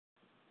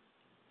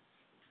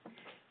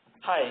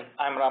Hi,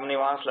 I'm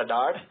Ramnivas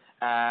Laddad,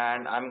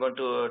 and I'm going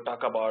to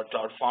talk about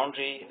Cloud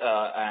Foundry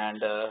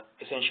and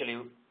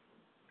essentially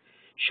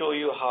show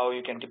you how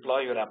you can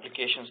deploy your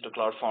applications to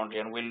Cloud Foundry,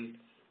 and we'll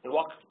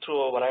walk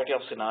through a variety of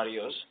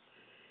scenarios.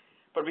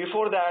 But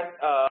before that,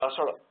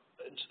 sort of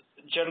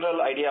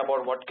general idea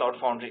about what Cloud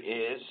Foundry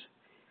is.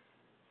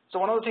 So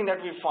one of the things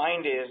that we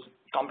find is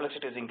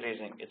complexity is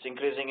increasing. It's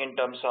increasing in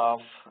terms of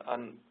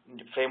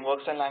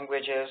frameworks and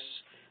languages,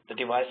 the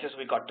devices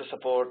we got to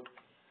support,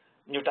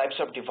 new types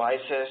of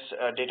devices,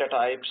 data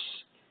types,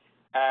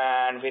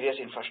 and various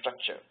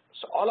infrastructure.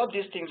 So all of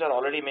these things are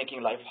already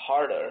making life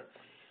harder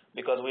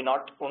because we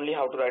not only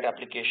have to write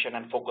application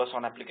and focus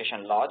on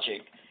application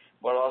logic,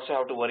 but also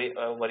have to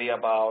worry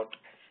about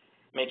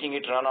making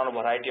it run on a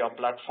variety of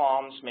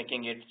platforms,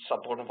 making it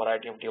support a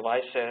variety of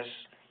devices.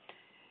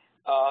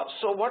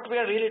 So what we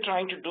are really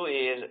trying to do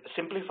is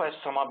simplify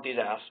some of these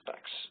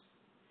aspects.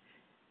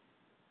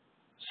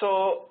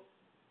 So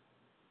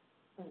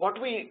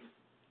what we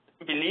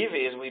believe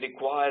is we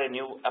require a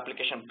new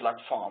application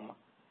platform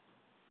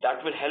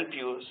that will help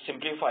you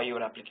simplify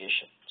your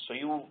application. So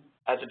you,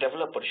 as a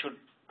developer, should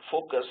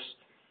focus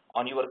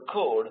on your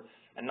code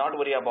and not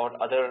worry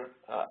about other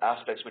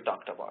aspects we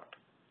talked about.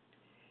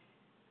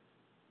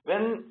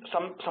 When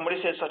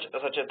somebody says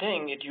such a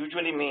thing, it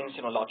usually means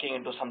locking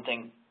into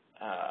something,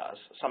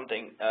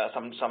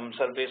 some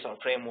service or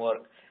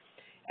framework,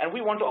 and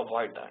we want to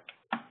avoid that.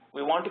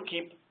 We want to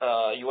keep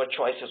your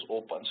choices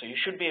open. So you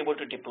should be able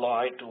to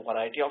deploy to a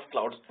variety of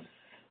cloud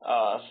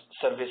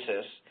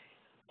services,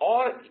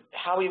 or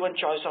have even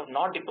choice of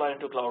not deploying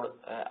to cloud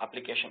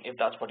application if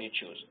that's what you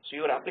choose. So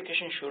your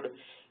application should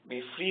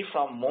be free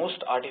from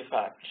most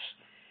artifacts,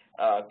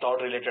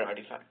 cloud-related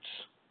artifacts.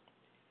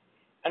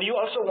 And you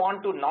also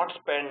want to not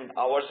spend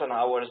hours and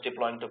hours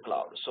deploying to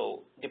cloud.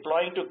 So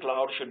deploying to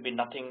cloud should be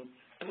nothing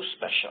too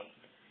special.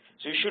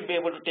 So you should be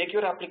able to take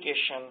your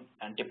application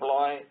and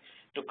deploy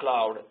to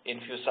cloud in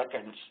few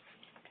seconds.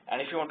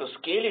 And if you want to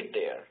scale it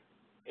there,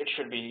 it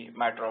should be a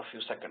matter of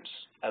few seconds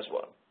as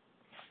well.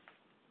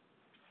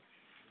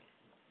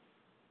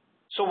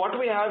 So what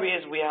we have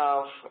is we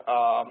have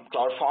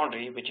Cloud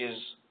Foundry, which is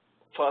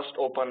first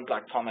open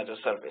platform as a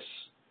service.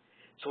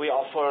 So we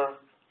offer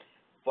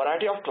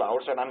variety of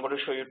clouds, and I'm going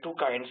to show you two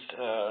kinds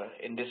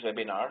in this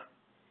webinar.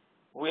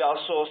 We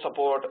also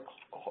support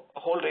a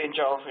whole range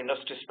of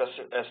industry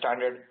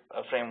standard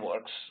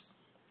frameworks.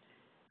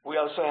 We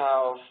also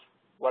have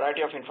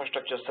variety of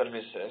infrastructure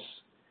services,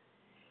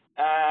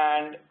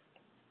 and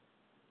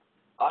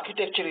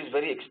architecture is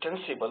very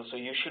extensible, so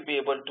you should be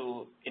able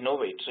to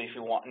innovate. So if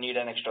you need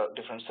an extra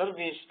different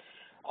service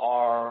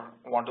or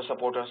want to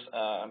support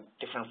a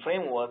different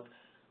framework,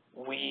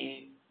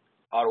 we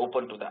are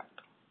open to that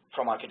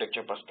from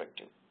architecture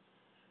perspective.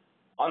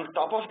 On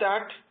top of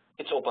that,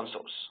 it's open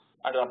source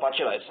under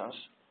Apache license,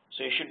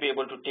 so you should be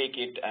able to take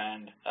it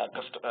and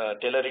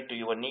tailor it to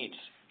your needs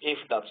if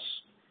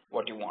that's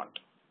what you want.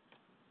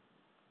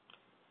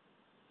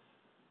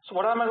 So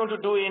what am I going to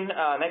do in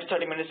next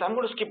 30 minutes? I'm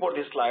going to skip over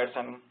these slides,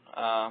 and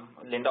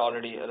Lucinda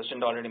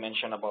already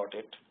mentioned about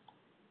it.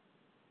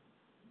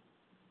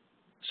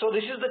 So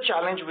this is the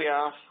challenge we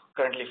are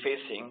currently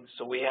facing.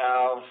 So we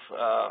have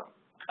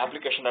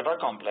applications that are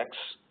complex.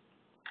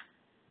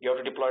 You have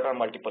to deploy it on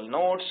multiple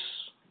nodes.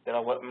 There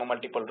are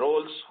multiple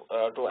roles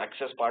to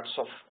access parts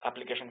of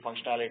application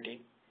functionality.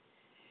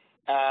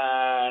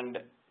 And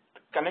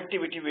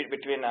connectivity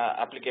between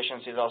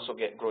applications is also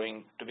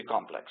growing to be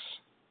complex.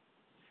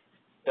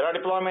 There are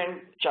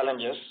deployment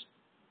challenges.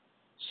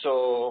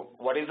 So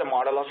what is the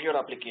model of your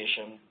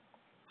application?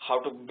 How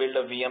to build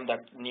a VM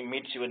that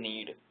meets your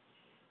need,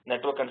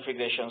 network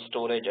configuration,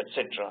 storage,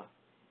 etc.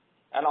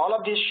 And all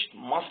of this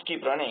must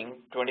keep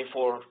running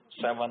 24/7,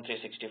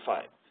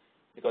 365,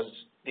 because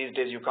these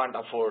days you can't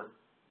afford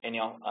any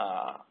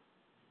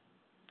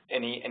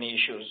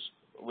issues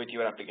with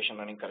your application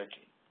running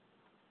correctly.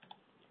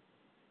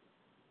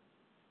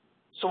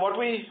 So what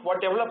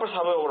developers,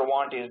 however,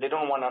 want is they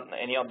don't want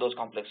any of those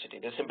complexity.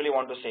 They simply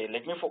want to say,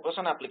 let me focus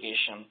on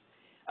application,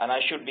 and I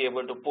should be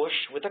able to push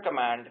with a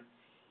command,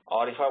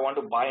 or if I want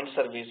to bind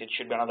service, it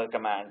should be another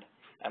command,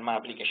 and my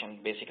application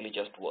basically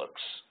just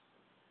works.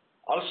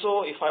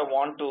 Also, if I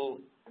want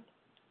to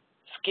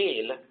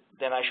scale,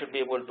 then I should be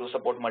able to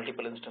support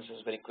multiple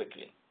instances very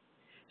quickly.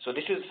 So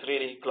this is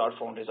really Cloud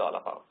Foundry is all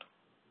about.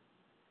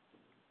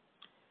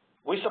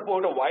 We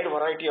support a wide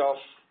variety of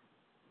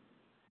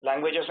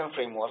languages and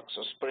frameworks,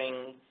 so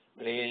Spring,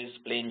 Rails,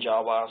 plain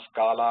Java,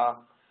 Scala,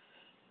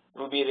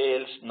 Ruby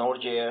Rails,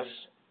 Node.js,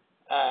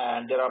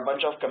 and there are a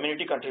bunch of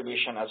community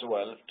contribution as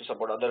well to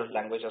support other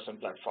languages and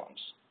platforms.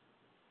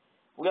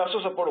 We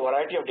also support a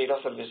variety of data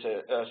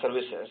services,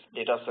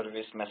 data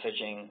service,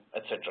 messaging,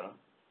 etc.,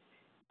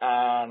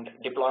 and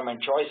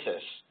deployment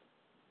choices,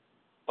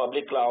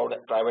 public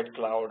cloud, private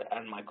cloud,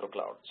 and micro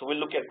cloud. So we'll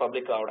look at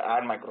public cloud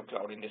and micro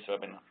cloud in this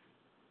webinar.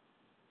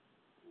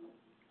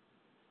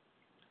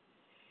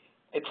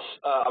 It's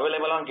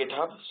available on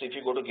GitHub. So if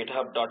you go to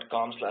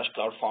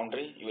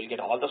github.com/cloudfoundry, you will get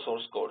all the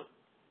source code.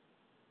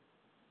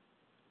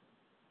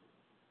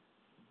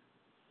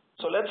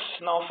 So let's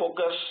now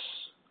focus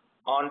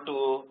on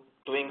to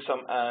doing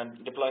some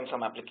deploying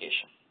some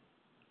application.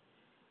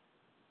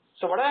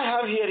 So what I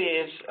have here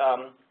is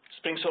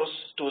Spring Source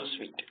tool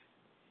suite.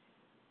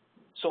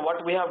 So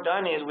what we have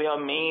done is we have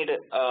made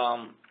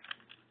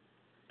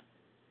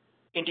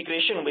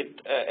integration with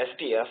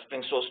STS,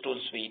 Spring Source tool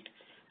suite,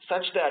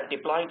 such that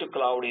deploying to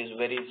cloud is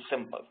very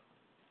simple.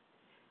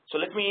 So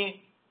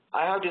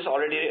I have this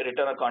already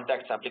written a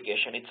contacts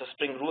application. It's a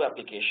Spring Roo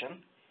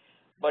application,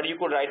 but you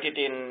could write it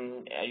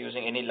in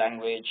using any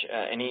language,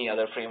 any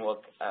other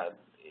framework.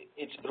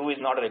 Roo is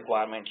not a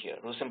requirement here.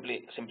 Roo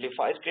simply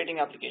simplifies creating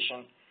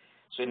application.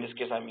 So in this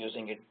case, I'm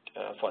using it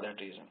for that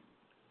reason.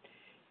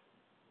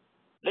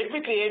 Let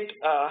me create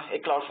a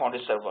Cloud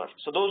Foundry server.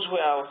 So those who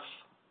have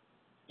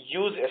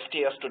used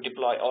STS to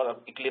deploy or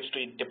Eclipse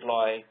to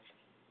deploy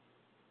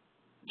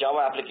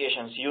Java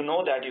applications, you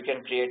know that you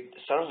can create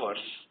servers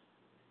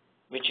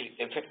which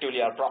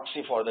effectively are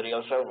proxy for the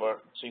real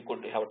server. So you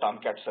could have a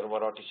Tomcat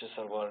server or TC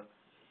server.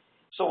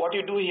 So what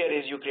you do here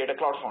is you create a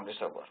Cloud Foundry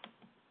server.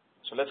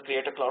 So let's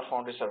create a Cloud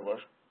Foundry server.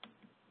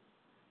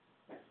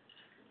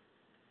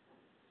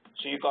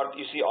 So you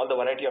see all the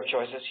variety of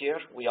choices here.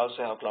 We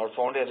also have Cloud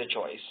Foundry as a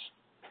choice.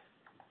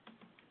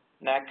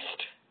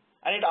 Next,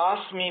 and it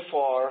asks me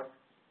for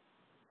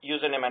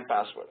username and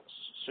password.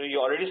 So you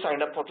already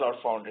signed up for Cloud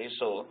Foundry,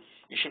 so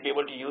you should be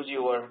able to use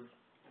your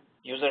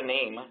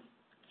username,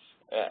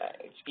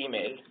 it's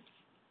email,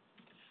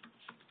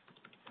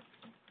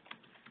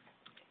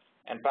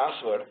 and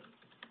password.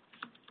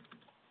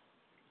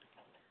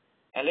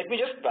 And let me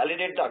just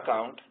validate the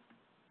account,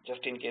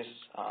 just in case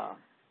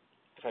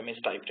if I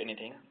mistyped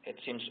anything. It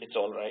seems it's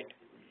all right.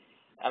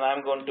 And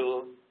I'm going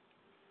to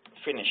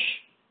finish.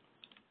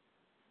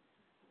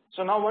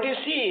 So now what you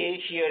see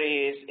here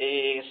is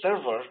a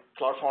server,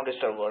 Cloud Foundry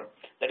server,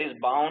 that is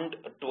bound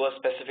to a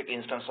specific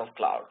instance of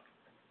cloud.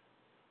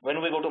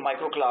 When we go to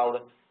Micro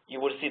Cloud, you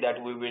will see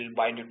that we will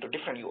bind it to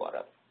different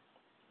URL.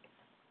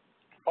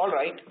 All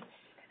right.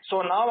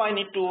 So now I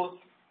need to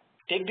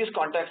take this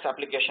contacts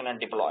application and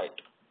deploy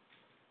it.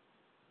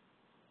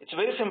 It's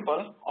very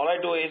simple. All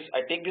I do is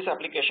I take this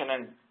application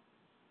and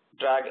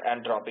drag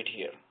and drop it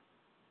here.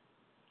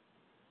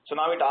 So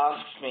now it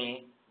asks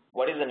me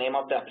what is the name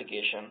of the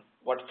application,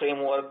 what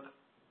framework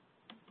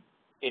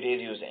it is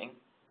using.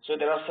 So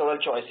there are several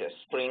choices,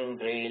 Spring,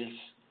 Rails.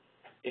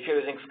 If you're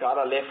using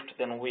Scala Lift,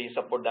 then we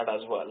support that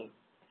as well.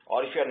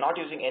 Or if you're not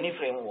using any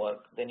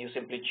framework, then you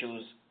simply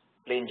choose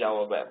plain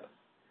Java Web.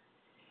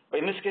 But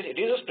in this case, it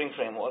is a Spring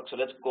framework, so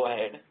let's go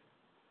ahead.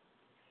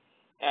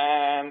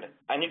 And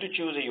I need to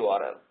choose a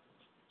URL.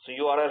 So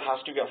URL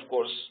has to be, of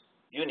course,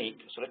 unique.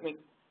 So let me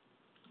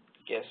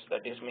guess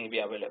that this may be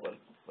available,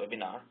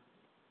 webinar.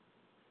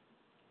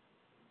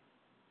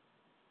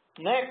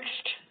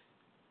 Next,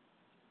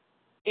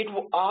 it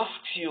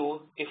asks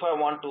you if I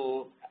want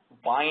to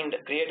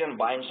create and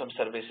bind some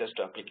services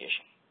to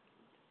application.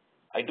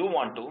 I do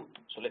want to,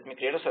 so let me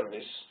create a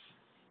service.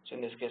 So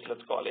in this case,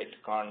 let's call it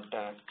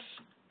contacts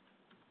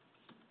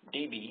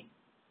DB.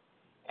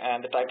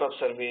 And the type of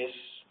service,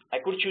 I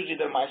could choose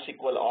either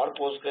MySQL or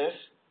Postgres,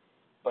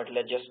 but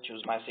let's just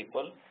choose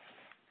MySQL.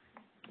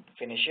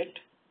 Finish it.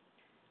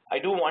 I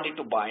do want it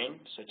to bind,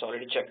 so it's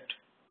already checked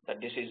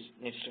that this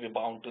needs to be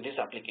bound to this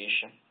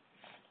application.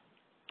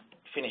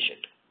 Finish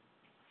it.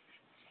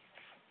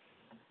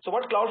 So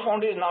what Cloud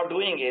Foundry is now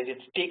doing is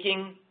it's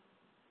taking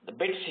the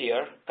bits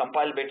here,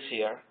 compile bits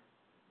here,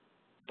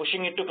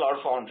 pushing it to Cloud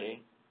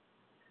Foundry,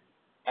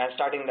 and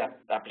starting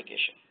the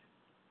application.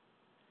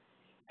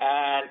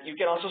 And you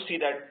can also see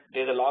that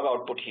there's a log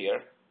output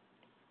here.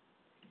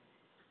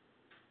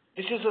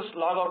 This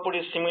log output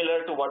is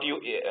similar to what you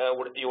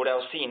would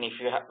have seen if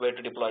you were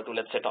to deploy to,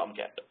 let's say,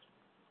 Tomcat.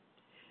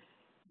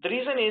 The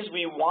reason is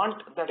we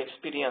want that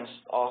experience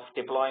of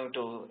deploying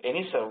to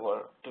any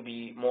server to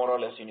be more or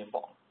less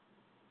uniform.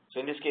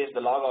 So in this case,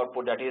 the log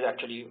output that is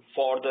actually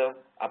for the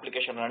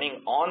application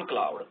running on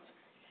cloud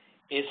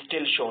is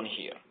still shown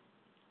here.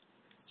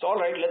 So all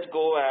right, let's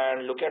go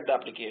and look at the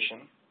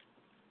application.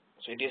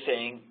 So it is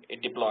saying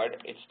it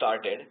deployed, it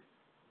started,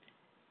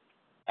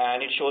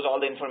 and it shows all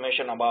the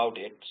information about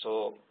it.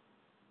 So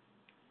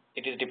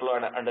it is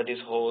deployed under this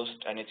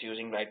host, and it's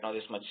using right now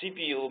this much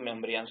CPU,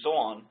 memory, and so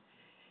on.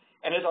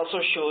 And it also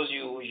shows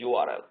you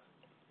URL.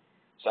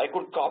 So I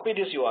could copy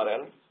this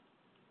URL,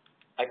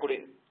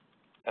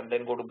 and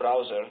then go to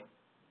browser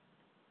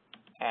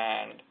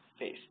and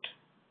paste.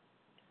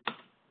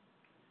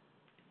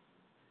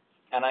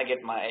 And I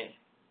get my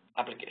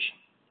application.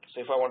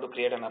 So if I want to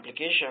create an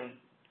application,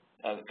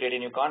 create a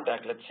new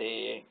contact, let's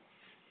say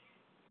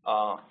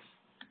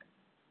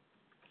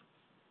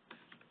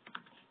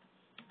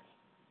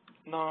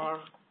NAR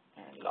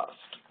and last.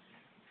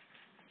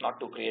 Not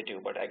too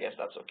creative, but I guess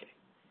that's okay.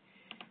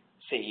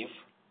 Save,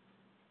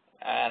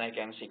 and I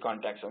can see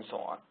contacts and so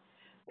on.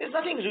 There's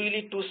nothing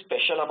really too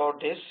special about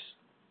this.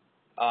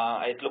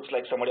 It looks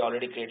like somebody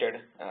already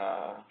created,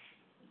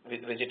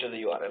 visited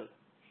the URL,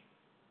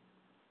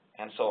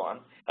 and so on.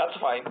 That's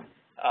fine.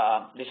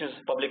 This is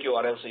public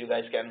URL, so you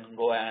guys can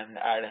go and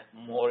add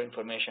more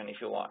information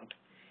if you want.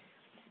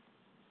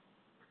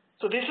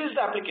 So this is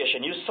the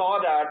application. You saw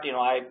that,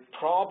 I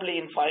probably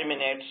in 5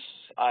 minutes,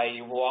 I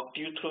walked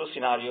you through a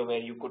scenario where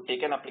you could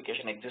take an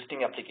application,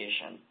 existing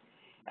application,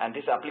 and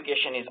this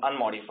application is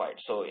unmodified.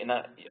 So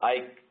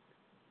I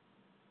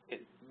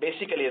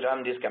basically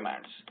run these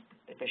commands.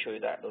 Let me show you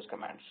those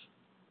commands.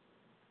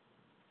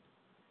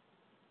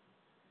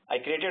 I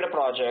created a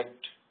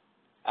project,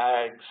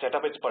 I set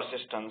up its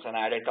persistence, and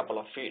added a couple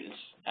of fields,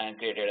 and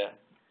created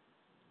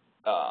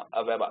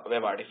a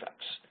web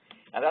artifacts.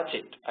 And that's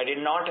it.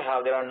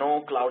 There are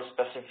no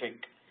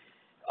cloud-specific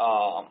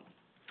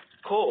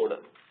code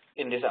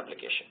in this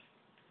application.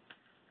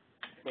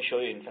 Let me show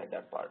you, in fact,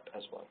 that part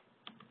as well.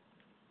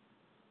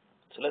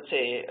 So let's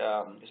say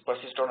this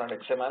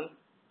persistent.xml.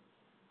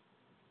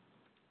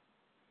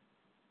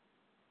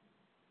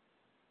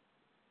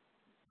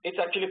 It's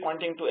actually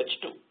pointing to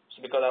H2.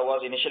 So because I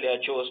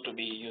chose to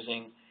be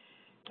using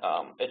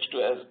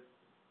H2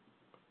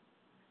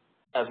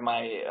 as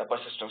my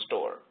persistent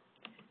store.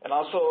 And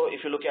also,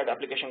 if you look at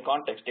application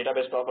context,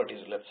 database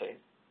properties, let's say,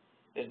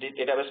 these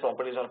database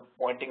properties are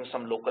pointing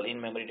some local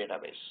in-memory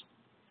database.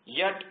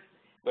 Yet,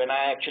 when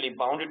I actually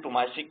bound it to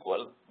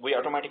MySQL, we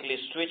automatically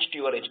switched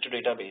your H2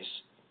 database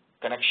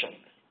connection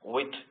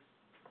one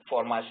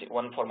for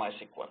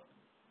MySQL,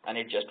 and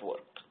it just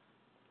worked.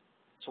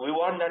 So we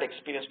want that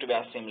experience to be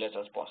as seamless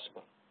as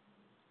possible.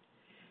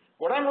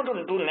 What I'm going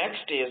to do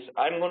next is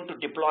I'm going to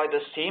deploy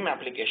the same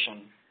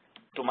application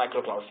to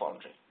Micro Cloud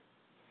Foundry.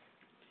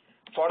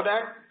 For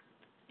that,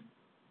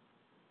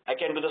 I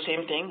can do the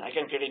same thing. I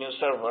can create a new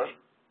server,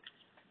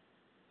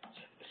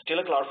 still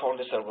a Cloud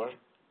Foundry server,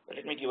 but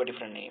let me give a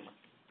different name,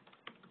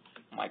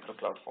 Micro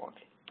Cloud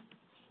Foundry.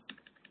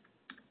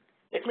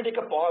 Let me take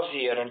a pause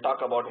here and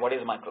talk about what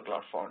is Micro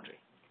Cloud Foundry.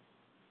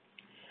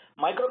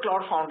 Micro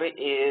Cloud Foundry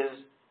is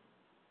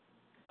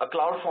a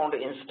Cloud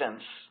Foundry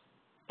instance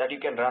that you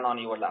can run on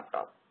your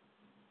laptop.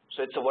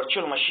 So it's a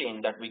virtual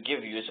machine that we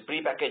give you. It's a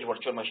prepackaged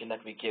virtual machine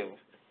that we give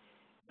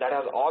that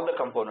has all the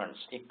components,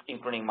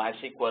 including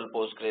MySQL,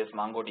 Postgres,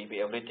 MongoDB,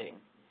 everything,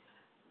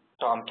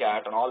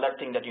 Tomcat, and all that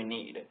thing that you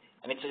need.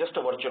 And it's just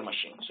a virtual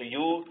machine. So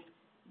you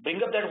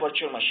bring up that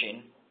virtual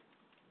machine,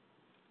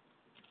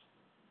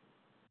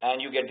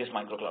 and you get this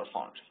Micro Cloud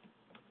Foundry.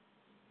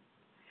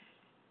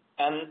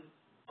 And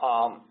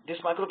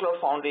this Micro Cloud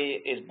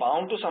Foundry is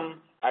bound to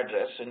some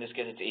address. In this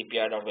case, it's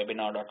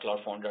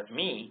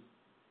api.webinar.cloudfoundry.me.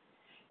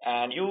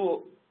 And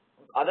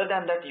other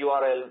than that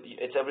URL,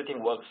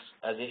 everything works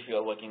as if you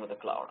are working with the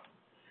cloud.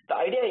 The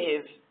idea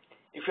is,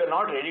 if you're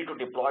not ready to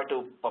deploy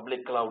to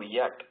public cloud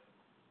yet,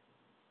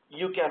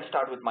 you can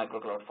start with Micro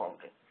Cloud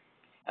Foundry.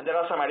 And there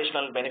are some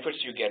additional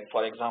benefits you get.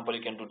 For example,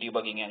 you can do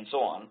debugging and so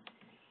on.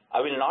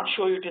 I will not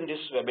show it in this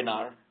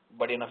webinar,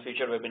 but in a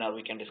future webinar,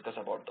 we can discuss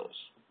about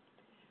those.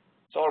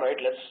 So all right,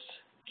 let's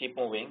keep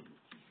moving.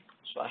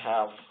 So I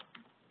have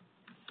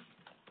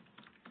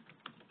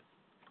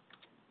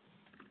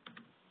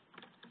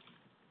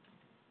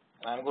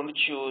I'm going to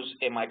choose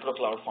a Micro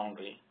Cloud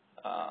Foundry,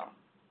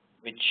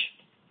 which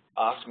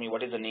asks me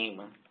what is the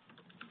name.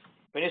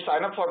 When you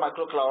sign up for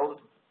Micro Cloud,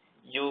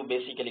 you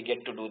basically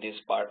get to do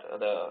this part,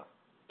 the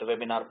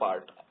webinar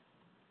part.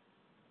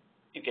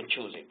 You can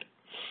choose it.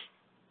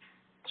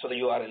 So the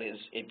URL is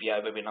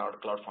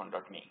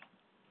api.webinar.cloudfoundry.me.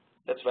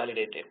 Let's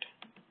validate it.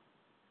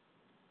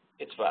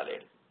 It's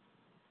valid.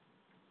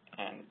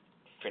 And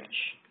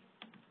finish.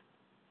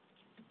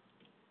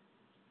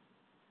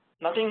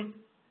 Nothing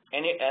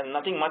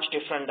much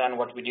different than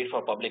what we did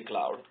for public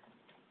cloud.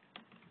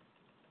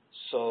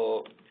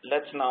 So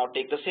let's now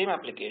take the same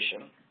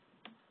application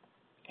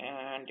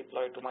and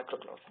deploy it to Micro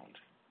Cloud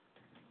Foundry.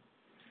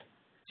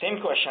 Same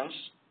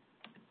questions.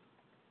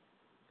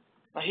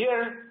 Now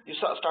here you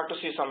start to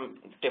see some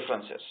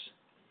differences.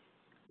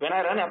 When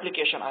I run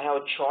application, I have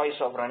a choice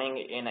of running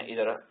in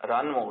either a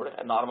run mode,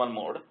 a normal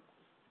mode,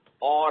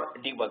 or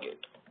debug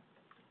it.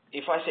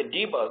 If I say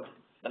debug,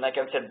 then I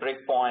can set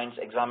breakpoints,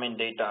 examine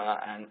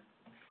data, and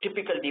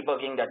typical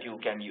debugging that you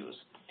can use.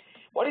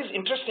 What is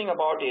interesting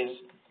about is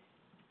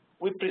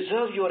we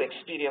preserve your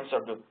experience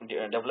of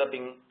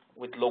developing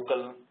with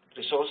local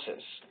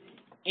resources,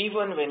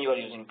 even when you are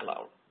using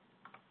cloud.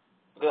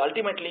 Because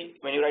ultimately,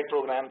 when you write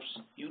programs,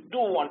 you do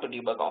want to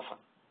debug often,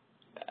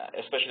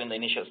 especially in the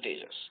initial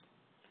stages.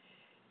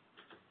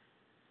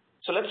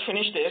 So let's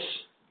finish this.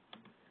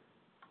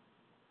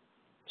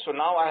 So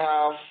now I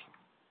have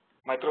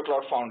Micro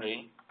Cloud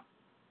Foundry.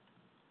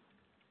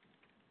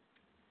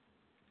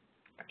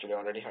 Actually, I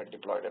already had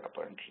deployed it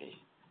apparently.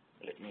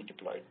 Let me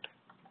deploy it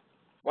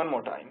one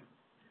more time.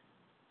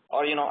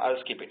 Or, I'll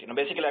skip it.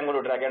 Basically, I'm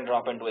going to drag and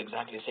drop and do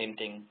exactly the same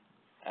thing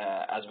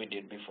as we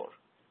did before.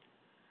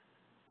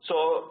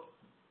 So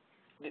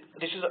this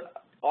is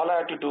all I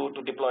have to do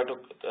to deploy to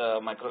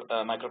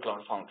Micro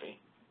Cloud Foundry.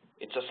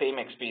 It's the same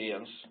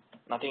experience.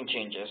 Nothing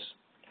changes.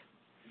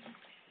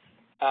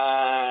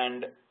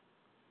 And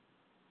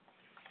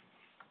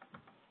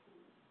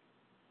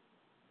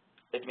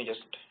let me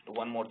just do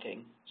one more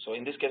thing. So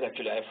in this case,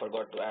 actually, I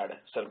forgot to add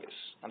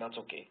service, and that's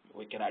okay.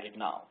 We can add it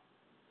now.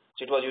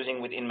 So it was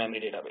using with in-memory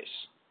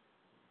database.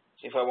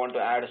 So if I want to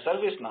add a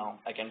service now,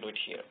 I can do it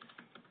here.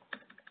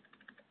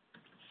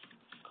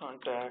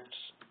 contacts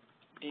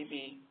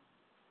DB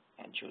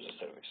and choose a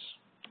service.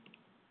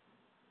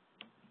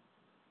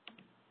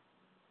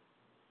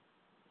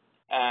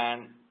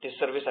 And this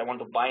service, I want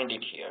to bind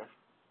it here.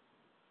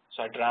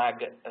 So I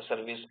drag a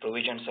service,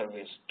 provision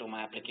service, to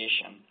my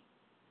application.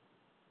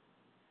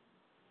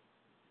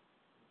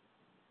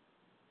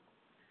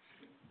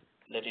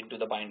 Let it do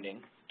the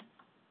binding.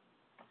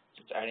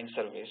 So it's adding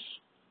service.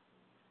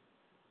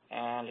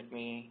 And let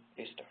me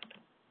restart.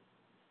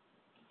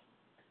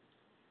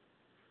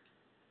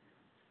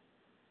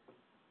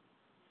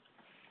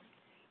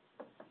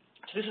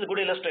 So this is a good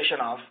illustration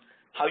of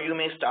how you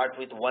may start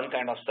with one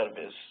kind of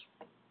service,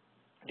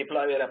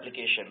 deploy your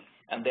application,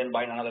 and then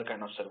bind another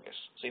kind of service.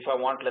 So if I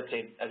want, let's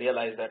say, I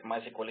realize that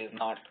MySQL is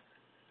not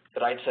the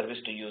right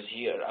service to use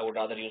here, I would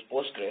rather use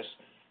Postgres,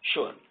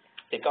 sure.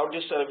 Take out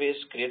this service,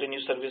 create a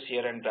new service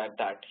here, and drag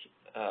that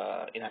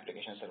in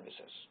application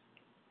services.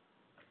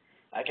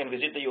 I can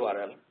visit the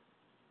URL.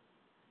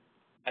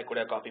 I could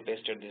have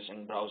copy-pasted this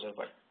in browser,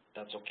 but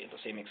that's okay, the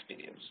same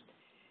experience.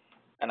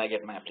 And I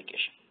get my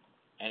application,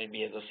 and it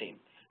behaves the same.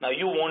 Now,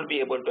 you won't be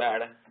able to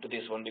add to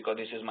this one because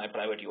this is my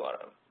private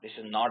URL. This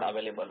is not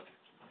available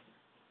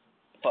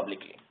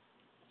publicly.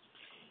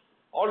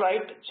 All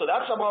right, so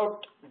that's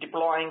about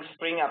deploying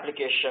Spring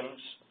applications.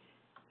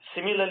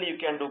 Similarly, you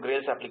can do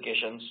Grails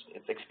applications.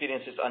 Its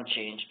experience is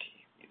unchanged.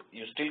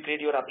 You still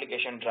create your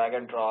application, drag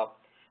and drop.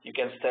 You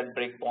can set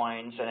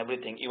breakpoints and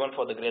everything, even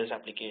for the Grails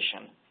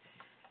application.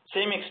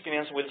 Same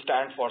experience will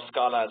stand for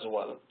Scala as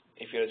well,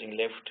 if you're using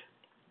Lyft,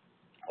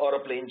 or a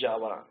plain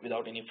Java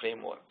without any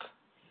framework.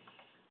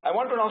 I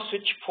want to now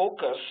switch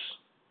focus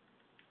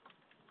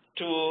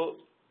to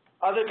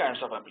other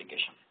kinds of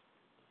application.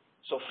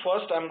 So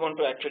first, I'm going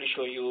to actually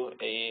show you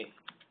a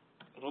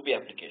Ruby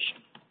application.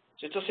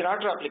 So it's a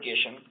Sinatra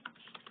application,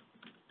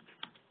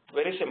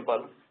 very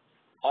simple.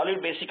 All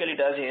it basically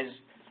does is,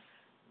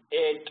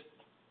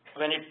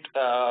 when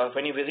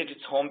you visit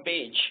its home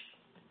page,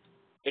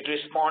 it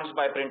responds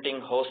by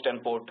printing host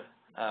and port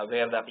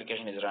where the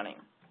application is running.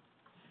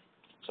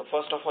 So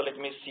first of all, let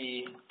me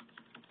see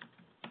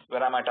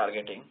where am I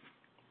targeting.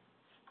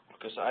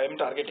 Okay, so I am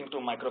targeting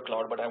to Micro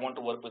Cloud, but I want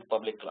to work with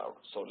public cloud.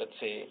 So let's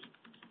say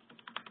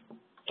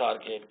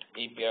target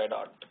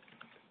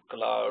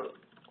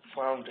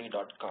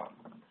api.cloudfoundry.com.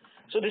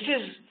 So this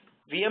is,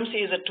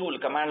 VMC is a tool,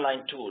 command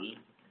line tool,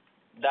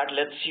 that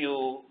lets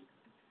you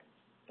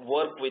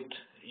work with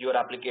your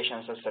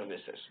applications as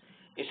services.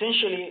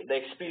 Essentially, the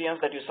experience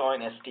that you saw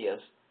in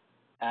STS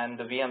and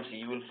the VMC,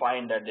 you will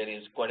find that there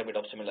is quite a bit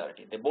of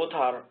similarity. They both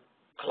are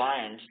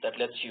clients that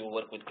lets you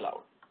work with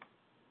cloud.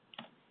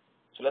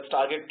 So let's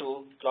target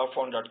to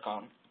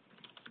cloudfoundry.com.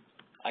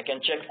 I can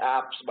check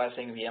apps by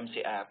saying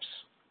VMC apps.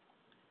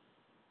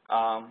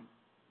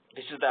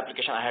 This is the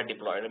application I had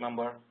deployed,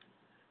 remember?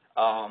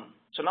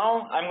 So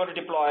now I'm going to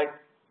deploy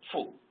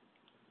foo.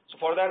 So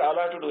for that, all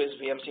I have to do is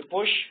VMC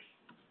push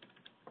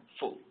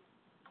foo.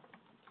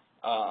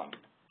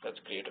 Let's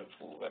create a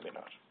foo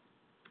webinar.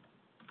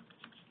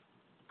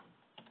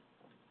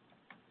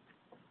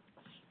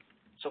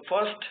 So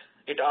first,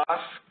 it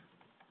asks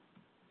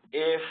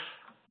if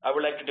I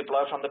would like to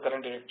deploy from the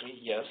current directory.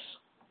 Yes.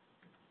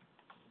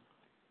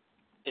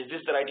 Is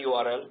this the right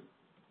URL?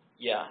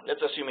 Yeah.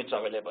 Let's assume it's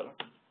available.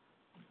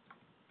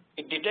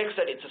 It detects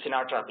that it's a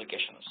Sinatra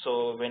application.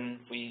 So when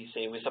we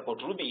say we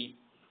support Ruby,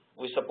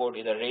 we support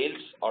either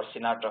Rails or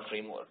Sinatra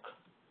framework.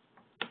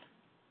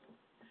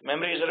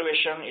 Memory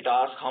reservation, it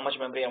asks how much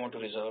memory I want to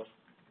reserve,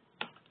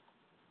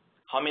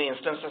 how many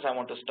instances I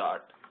want to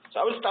start. So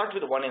I will start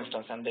with one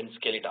instance and then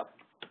scale it up.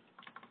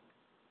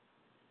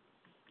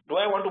 Do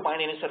I want to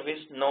bind any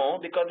service? No,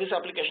 because this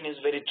application is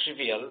very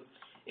trivial.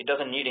 It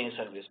doesn't need any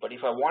service. But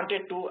if I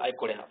wanted to, I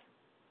could have.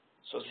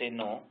 So say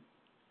no.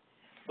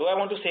 Do I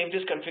want to save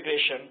this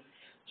configuration?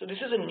 So this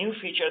is a new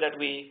feature that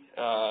we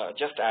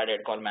just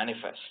added called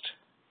manifest.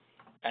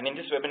 And in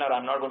this webinar,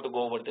 I'm not going to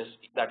go over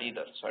that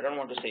either. So I don't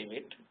want to save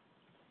it.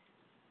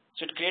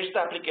 So it creates the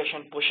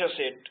application, pushes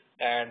it,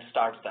 and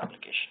starts the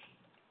application.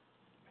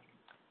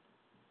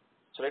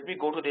 So let me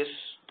go to this,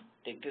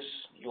 take this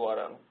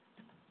URL.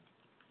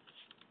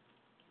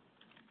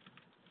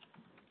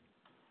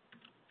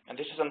 And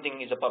this is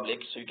something is a public,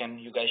 so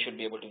you guys should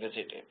be able to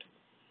visit it.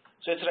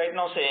 So it's right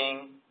now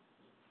saying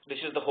this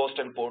is the host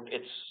and port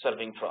it's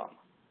serving from.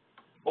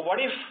 But what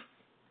if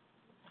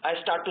I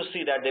start to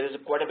see that there is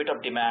quite a bit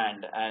of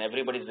demand and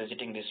everybody is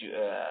visiting this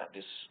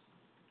this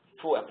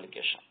foo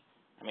application?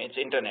 I mean, it's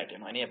internet,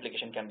 any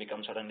application can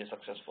become suddenly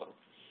successful.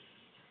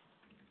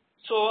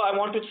 So I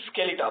want to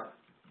scale it up.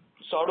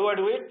 So how do I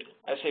do it?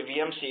 I say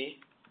VMC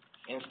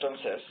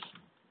instances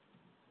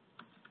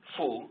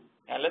foo,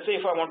 and let's say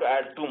if I want to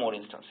add 2 more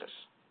instances.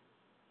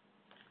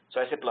 So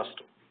I say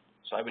 +2.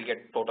 So I will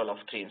get total of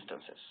 3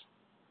 instances.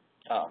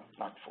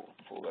 Not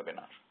foo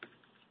webinar.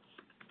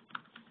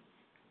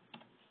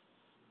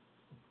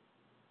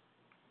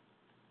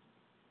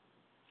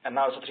 And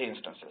now it's 3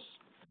 instances.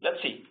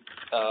 Let's see.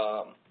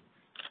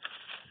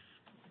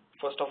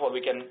 First of all, we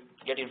can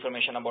get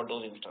information about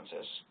those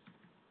instances.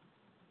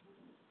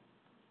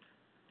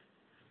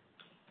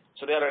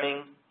 So they are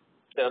running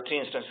there are 3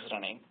 instances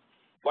running.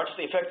 What's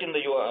the effect in the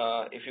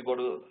if you go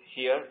to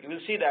here, you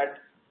will see that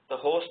the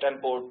host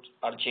and ports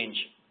are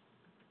changing.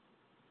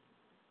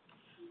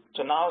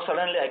 So now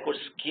suddenly I could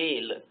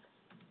scale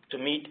to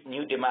meet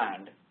new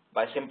demand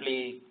by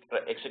simply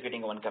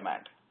executing one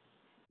command.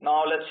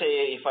 Now let's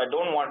say if I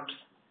don't want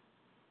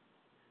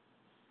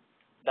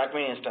that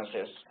many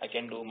instances, I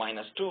can do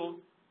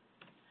 -2,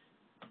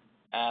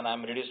 and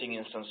I'm reducing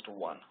instance to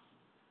 1.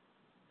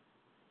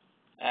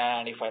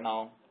 And if I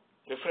now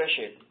refresh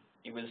it,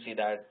 you will see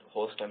that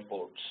host and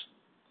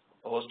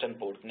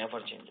port never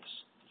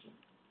changes.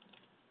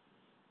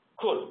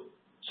 Cool.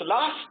 So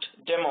last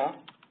demo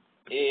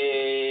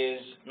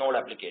is node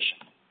application.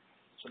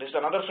 So this is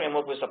another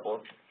framework we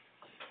support.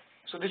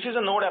 So this is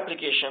a node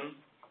application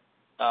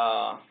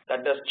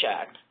that does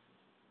chat.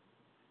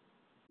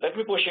 Let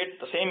me push it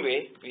the same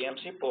way,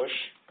 VMC push,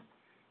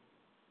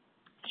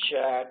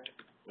 chat,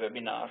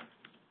 webinar,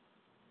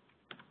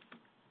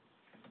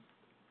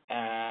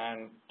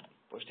 and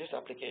push this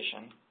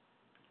application.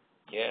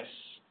 Yes.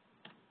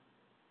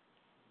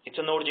 It's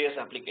a Node.js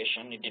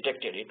application. It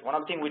detected it. One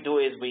of the things we do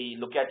is we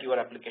look at your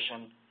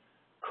application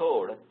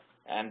code,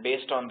 and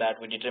based on that,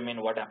 we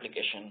determine what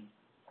application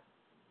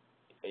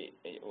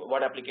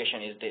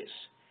is this.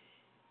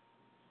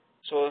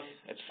 So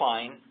it's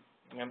fine.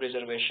 Memory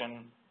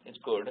reservation is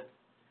good.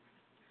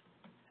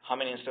 How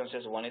many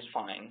instances? 1 is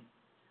fine.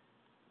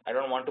 I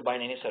don't want to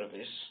bind any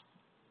service,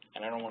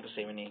 and I don't want to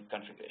save any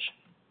configuration.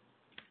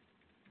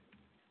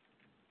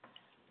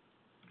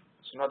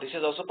 So now this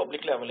is also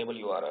publicly available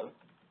URL.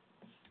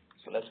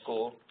 So let's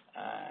go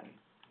and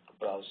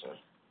browser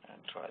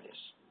and try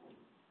this.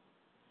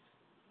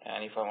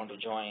 And if I want to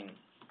join,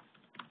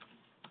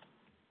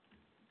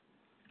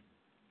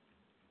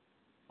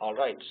 all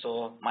right.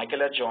 So Michael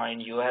has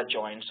joined, you have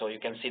joined, so you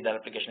can see the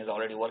application is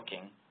already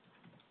working.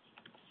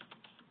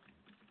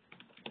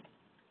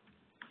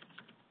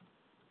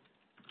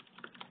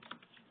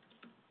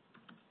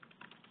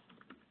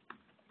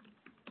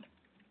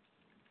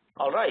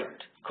 All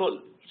right, cool.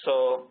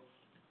 So,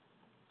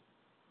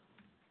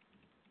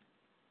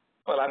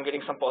 well, I'm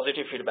getting some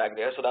positive feedback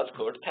there, so that's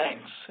good.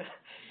 Thanks.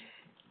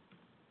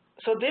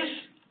 So this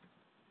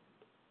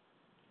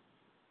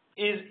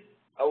is,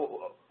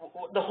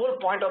 the whole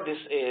point of this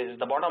is,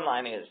 the bottom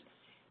line is,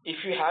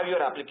 if you have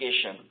your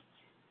application,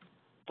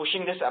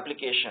 pushing this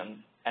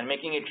application and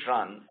making it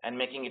run and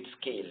making it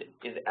scale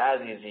is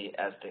as easy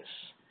as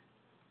this.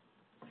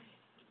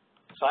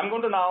 So I'm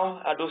going to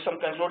now do some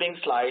concluding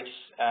slides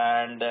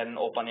and then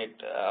open it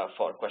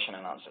for question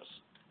and answers.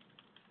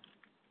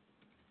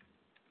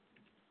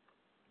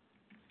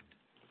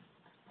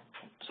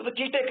 So the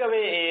key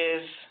takeaway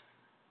is,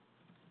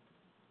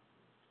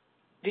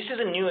 this is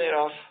a new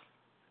era of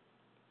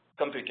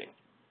computing.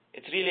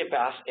 It's really a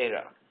PaaS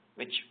era,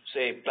 which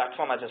say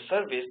platform as a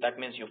service. That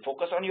means you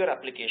focus on your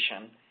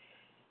application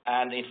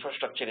and the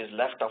infrastructure is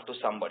left off to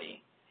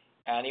somebody.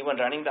 And even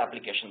running the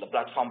application, the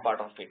platform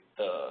part of it,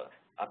 the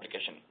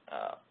application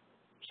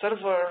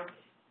server,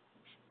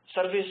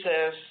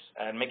 services,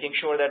 and making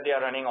sure that they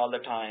are running all the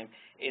time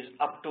is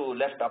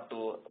left up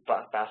to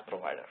PaaS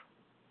provider.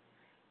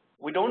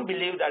 We don't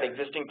believe that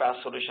existing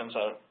PaaS solutions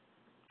are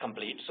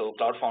complete, so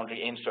Cloud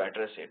Foundry aims to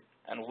address it,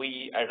 and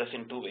we address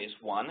in 2 ways.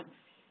 One,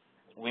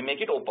 we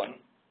make it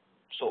open,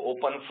 so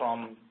open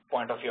from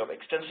point of view of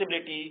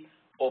extensibility,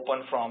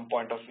 open from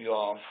point of view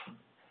of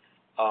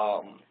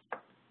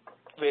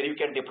where you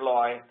can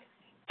deploy,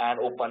 and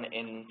open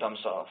in terms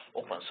of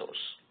open source.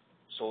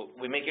 So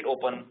we make it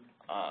open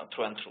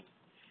through and through.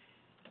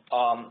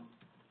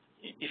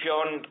 If you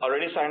haven't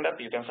already signed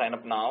up, you can sign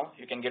up now.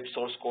 You can get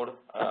source code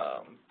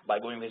by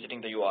visiting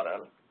the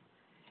URL.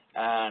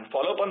 And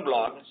follow up on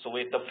blog. So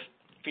with the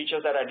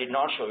features that I did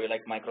not show you,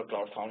 like Micro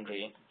Cloud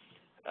Foundry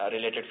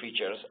related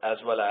features, as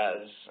well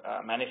as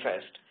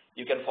manifest,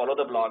 you can follow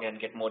the blog and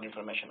get more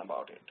information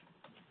about it.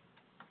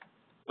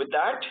 With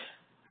that,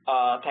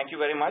 thank you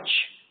very much.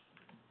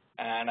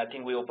 And I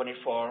think we open it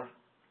for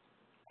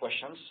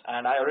questions.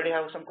 And I already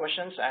have some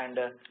questions, and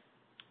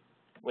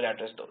we'll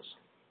address those.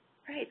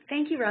 Right.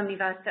 Thank you,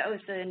 Ramnivas. That was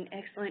an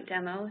excellent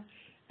demo.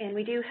 And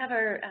we do have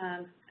our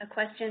a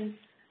questions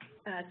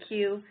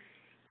queue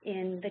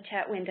in the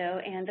chat window.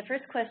 And the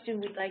first question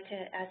we'd like to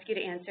ask you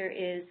to answer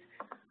is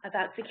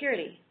about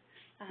security.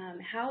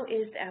 How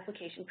is the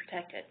application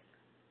protected?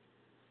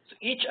 So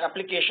each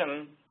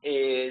application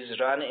is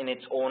run in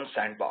its own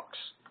sandbox.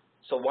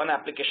 So one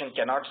application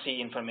cannot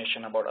see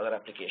information about other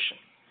application.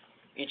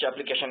 Each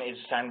application is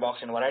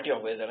sandboxed in a variety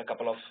of ways. There are a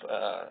couple of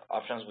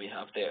options we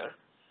have there.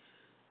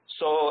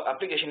 So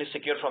application is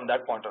secure from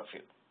that point of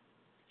view.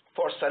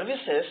 For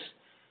services,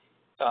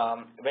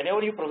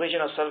 whenever you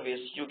provision a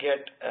service, you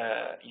get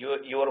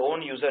your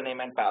own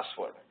username and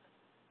password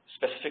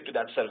specific to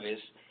that service,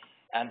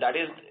 and that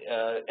is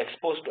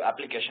exposed to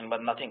application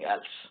but nothing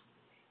else.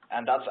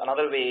 And that's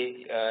another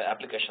way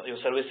your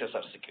services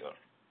are secure.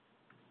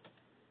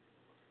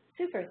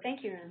 Super.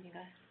 Thank you,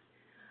 Ramnivas.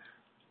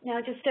 Now,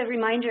 just a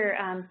reminder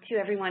to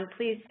everyone,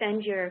 please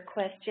send your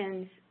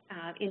questions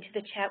into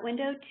the chat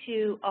window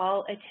to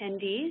all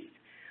attendees.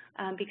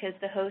 because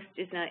the host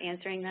is not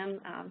answering them.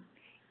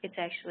 It's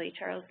actually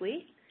Charles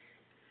Lee.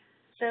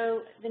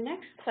 So the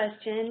next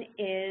question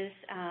is,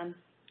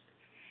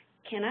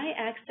 can I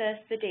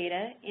access the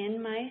data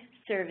in my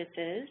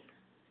services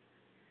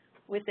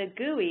with a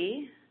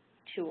GUI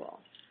tool?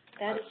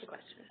 That is the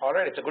question. All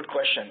right, it's a good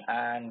question.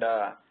 And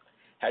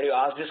had you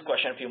asked this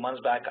question a few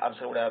months back,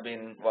 answer would have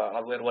been,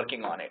 well, we're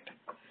working on it.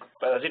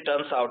 But as it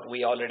turns out,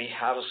 we already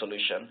have a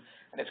solution,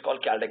 and it's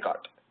called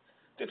Caldecott.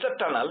 It's a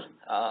tunnel.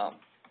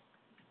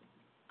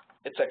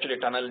 It's actually a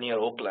tunnel near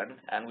Oakland,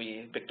 and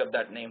we picked up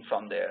that name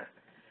from there.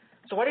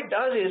 So what it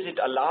does is it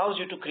allows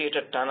you to create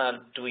a tunnel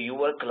to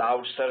your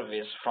cloud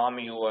service from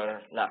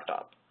your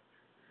laptop.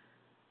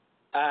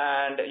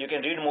 And you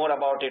can read more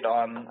about it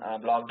on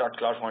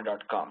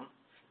blog.cloudfoundry.com.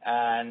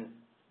 And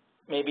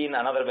maybe in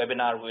another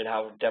webinar, we'll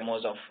have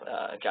demos of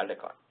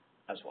Caldecott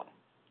as well.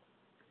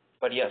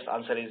 But yes,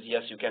 answer is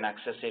yes, you can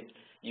access it.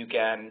 You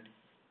can,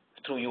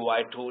 through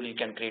UI tool, you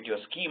can create your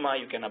schema,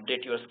 you can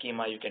update your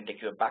schema, you can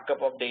take your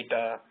backup of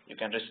data, you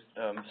can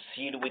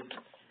seed with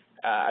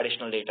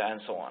additional data,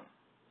 and so on.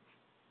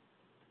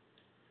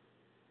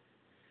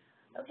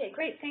 Okay,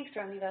 great. Thanks,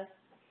 Ramnivas.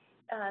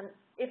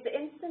 If the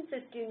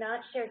instances do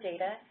not share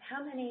data,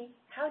 how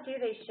do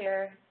they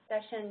share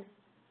session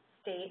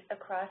state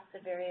across the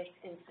various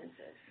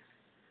instances?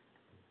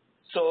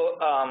 So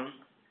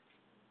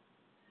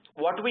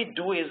what we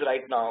do is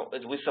right now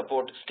is we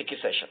support sticky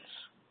sessions.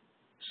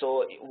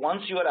 So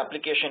once your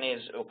application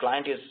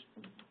client is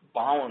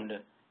bound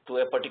to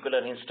a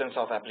particular instance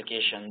of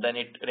application, then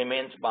it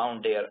remains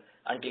bound there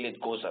until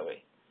it goes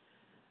away.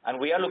 And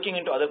we are looking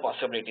into other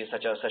possibilities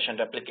such as session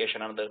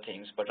replication and other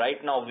things. But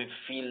right now we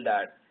feel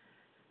that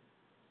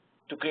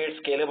to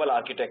create scalable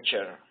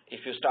architecture,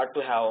 if you start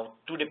to have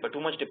too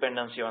much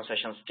dependency on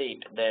session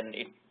state, then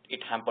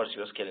it hampers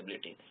your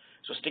scalability.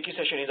 So sticky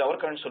session is our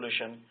current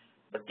solution,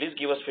 but please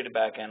give us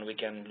feedback and we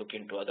can look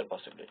into other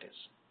possibilities.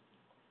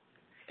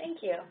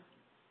 Thank you.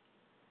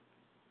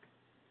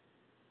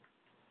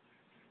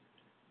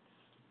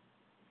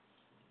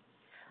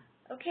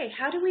 Okay,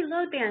 how do we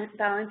load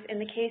balance in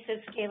the case of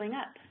scaling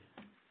up?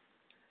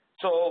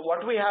 So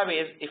what we have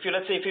is,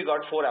 let's say if you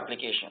got four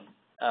application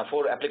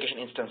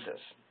instances,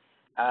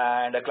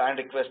 and a client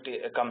request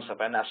comes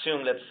up, and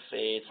assume, let's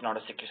say it's not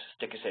a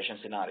sticky session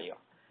scenario,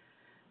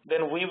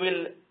 then we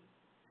will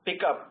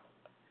pick up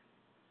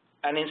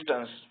an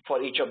instance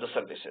for each of the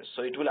services.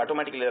 So it will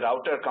automatically, the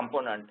router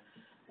component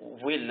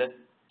will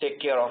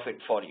take care of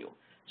it for you.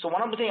 So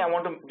one of the things I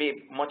want to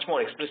be much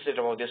more explicit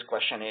about this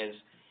question is,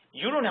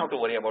 you don't have to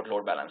worry about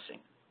load balancing.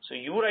 So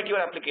you write your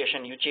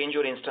application, you change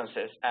your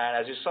instances, and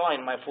as you saw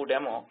in my full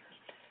demo,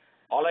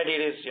 all I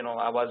did is,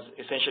 I was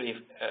essentially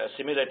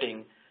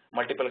simulating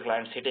multiple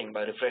clients hitting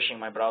by refreshing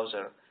my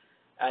browser,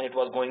 and it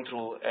was going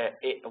through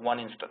one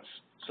instance.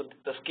 So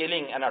the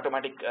scaling and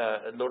automatic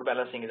load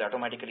balancing is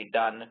automatically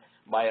done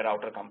by a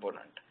router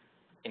component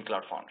in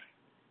Cloud Foundry.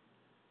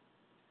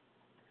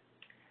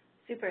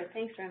 Super,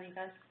 thanks,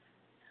 Ramnivas.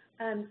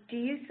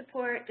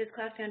 Does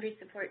Cloud Foundry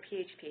support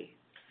PHP?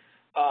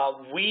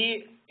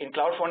 We, in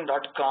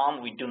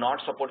cloudfoundry.com, we do not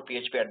support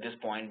PHP at this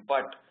point,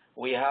 but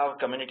we have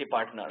community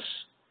partners,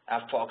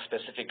 FOX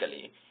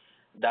specifically,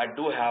 that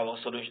do have a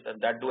solution,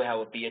 that do have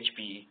a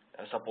PHP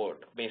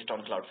support based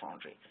on Cloud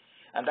Foundry.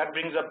 And that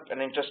brings up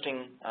an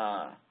interesting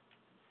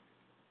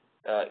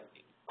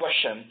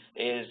question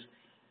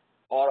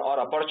or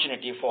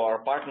opportunity for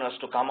partners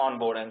to come on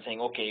board and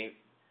saying, okay,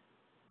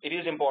 it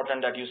is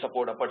important that you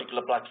support a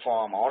particular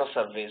platform or a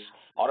service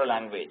or a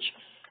language,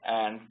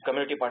 and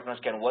community partners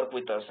can work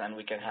with us and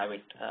we can have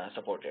it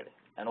supported.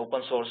 And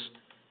open source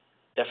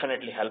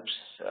definitely helps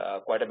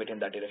quite a bit in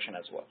that direction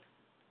as well.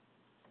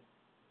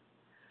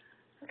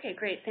 Okay,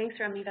 great. Thanks,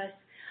 Ramnivas.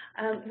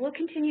 We'll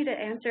continue to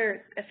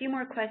answer a few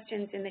more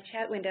questions in the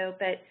chat window,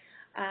 but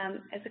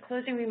as a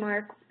closing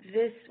remark,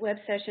 this web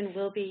session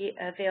will be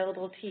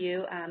available to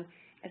you.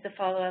 As a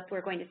follow-up,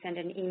 we're going to send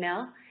an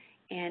email,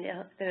 and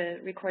the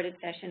recorded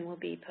session will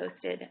be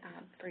posted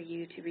for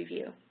you to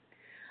review.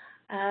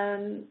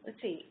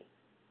 Let's see.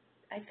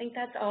 I think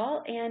that's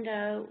all,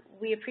 and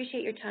we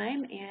appreciate your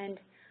time,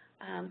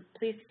 and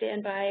please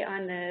stand by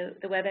on the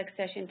WebEx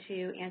session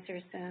to answer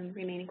some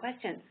remaining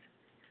questions.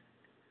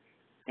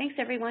 Thanks,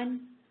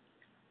 everyone.